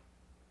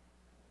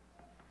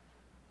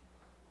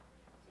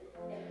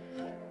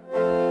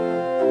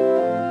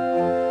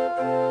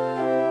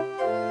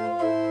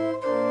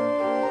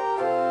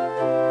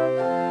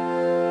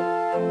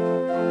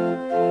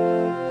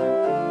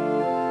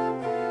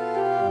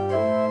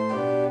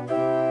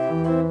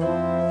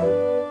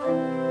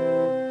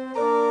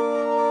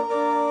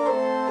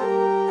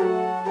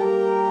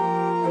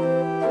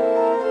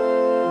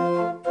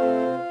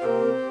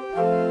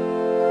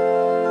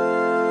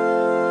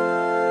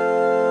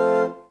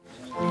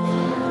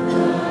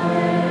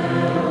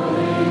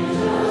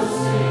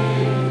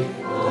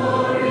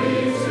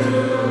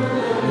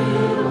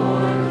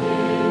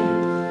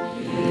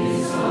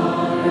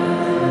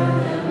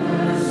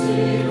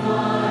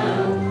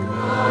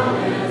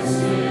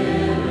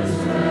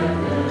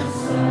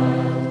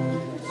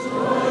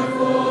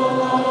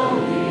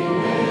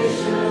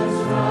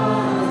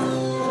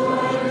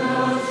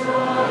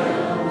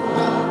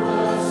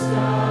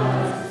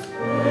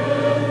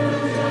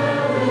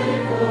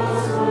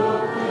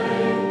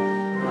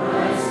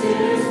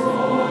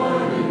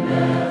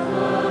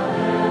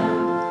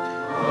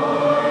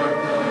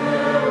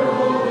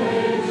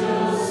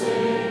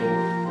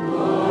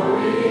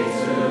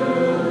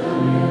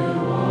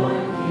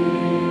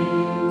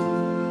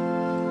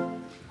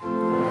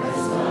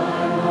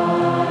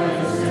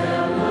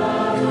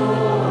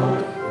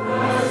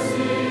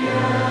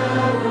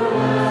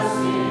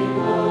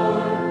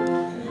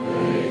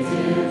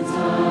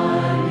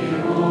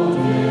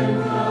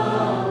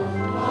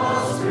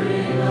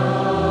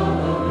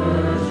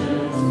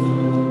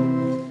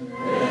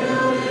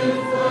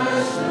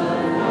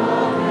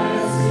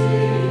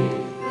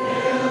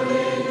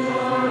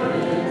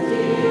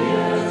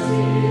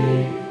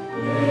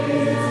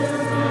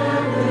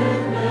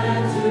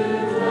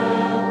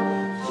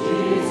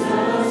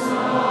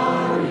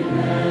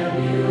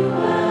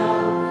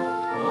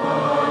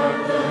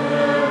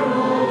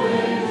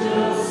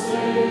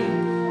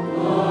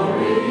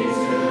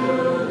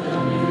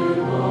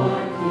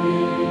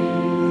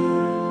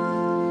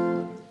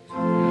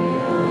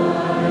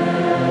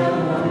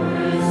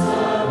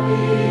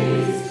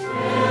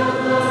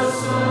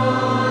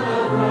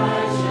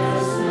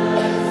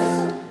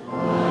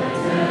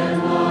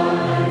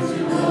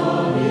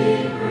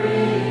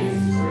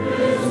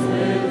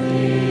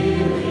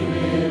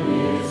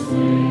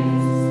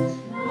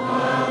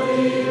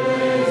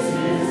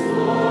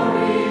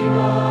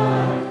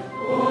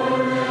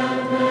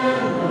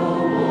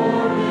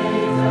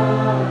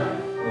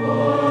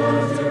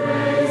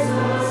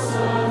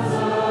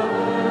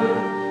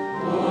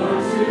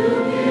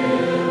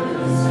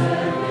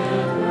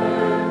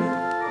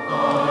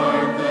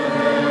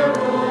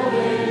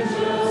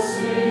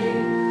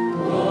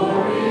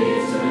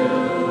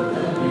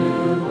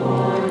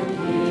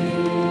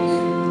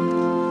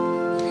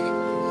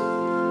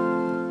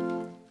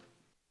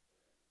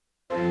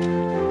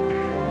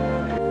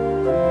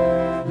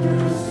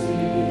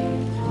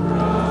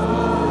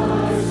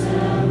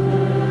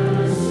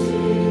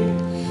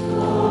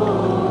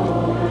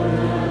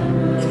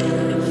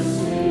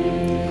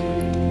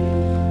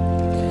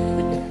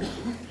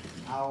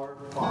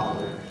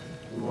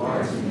 who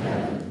art in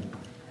heaven,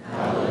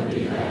 hallowed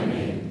be thy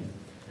name.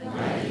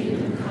 Thy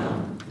kingdom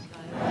come,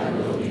 thy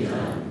will be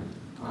done,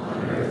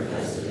 on earth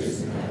as it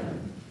is in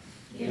heaven.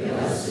 Give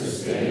us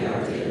this day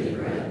our daily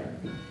bread,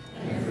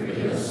 and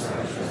forgive us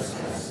our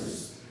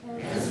trespasses,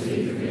 as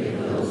we forgive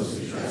those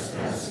who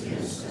trespass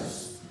against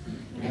us.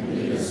 And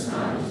lead us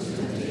not into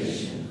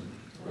temptation,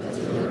 but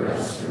deliver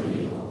us from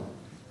evil.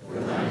 For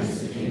thine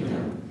is the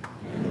kingdom,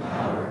 and the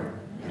power,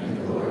 and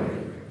the glory,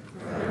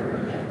 forever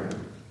and ever.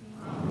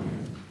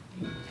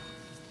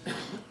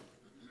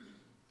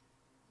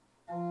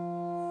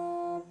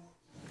 Amen.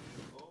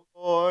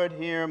 Lord,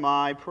 hear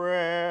my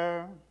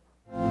prayer.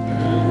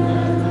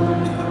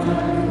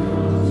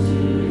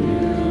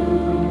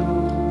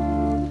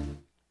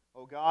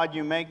 O God,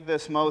 you make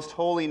this most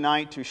holy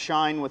night to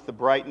shine with the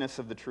brightness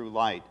of the true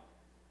light.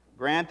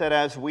 Grant that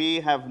as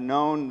we have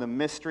known the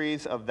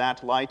mysteries of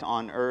that light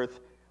on earth,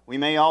 we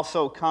may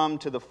also come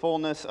to the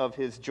fullness of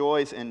his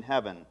joys in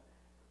heaven,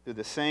 through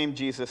the same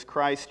Jesus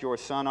Christ, your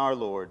Son, our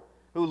Lord,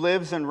 who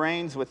lives and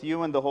reigns with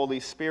you in the Holy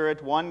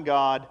Spirit, one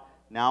God,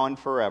 now and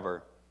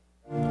forever.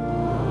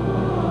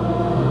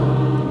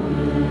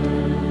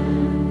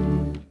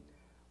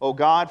 O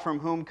God, from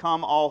whom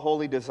come all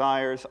holy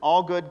desires,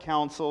 all good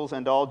counsels,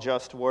 and all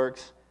just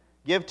works,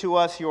 give to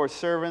us, your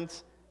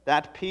servants,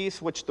 that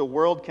peace which the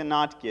world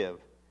cannot give,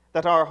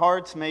 that our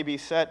hearts may be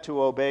set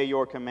to obey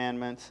your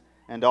commandments,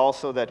 and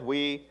also that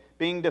we,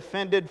 being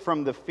defended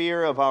from the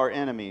fear of our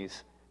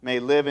enemies, may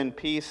live in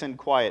peace and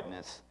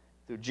quietness,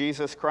 through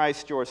Jesus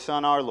Christ, your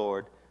Son, our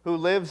Lord, who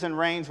lives and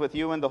reigns with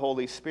you in the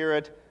Holy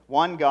Spirit,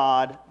 one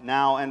God,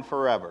 now and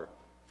forever.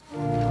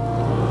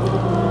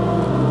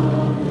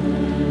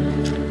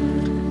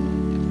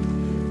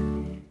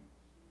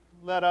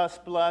 Let us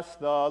bless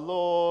the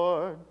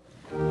Lord.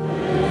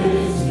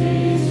 Praise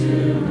be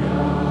to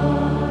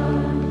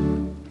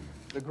God.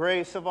 The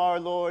grace of our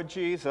Lord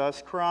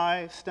Jesus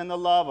Christ, and the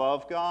love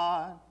of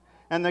God,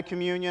 and the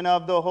communion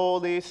of the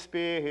Holy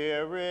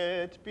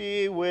Spirit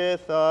be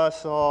with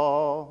us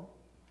all.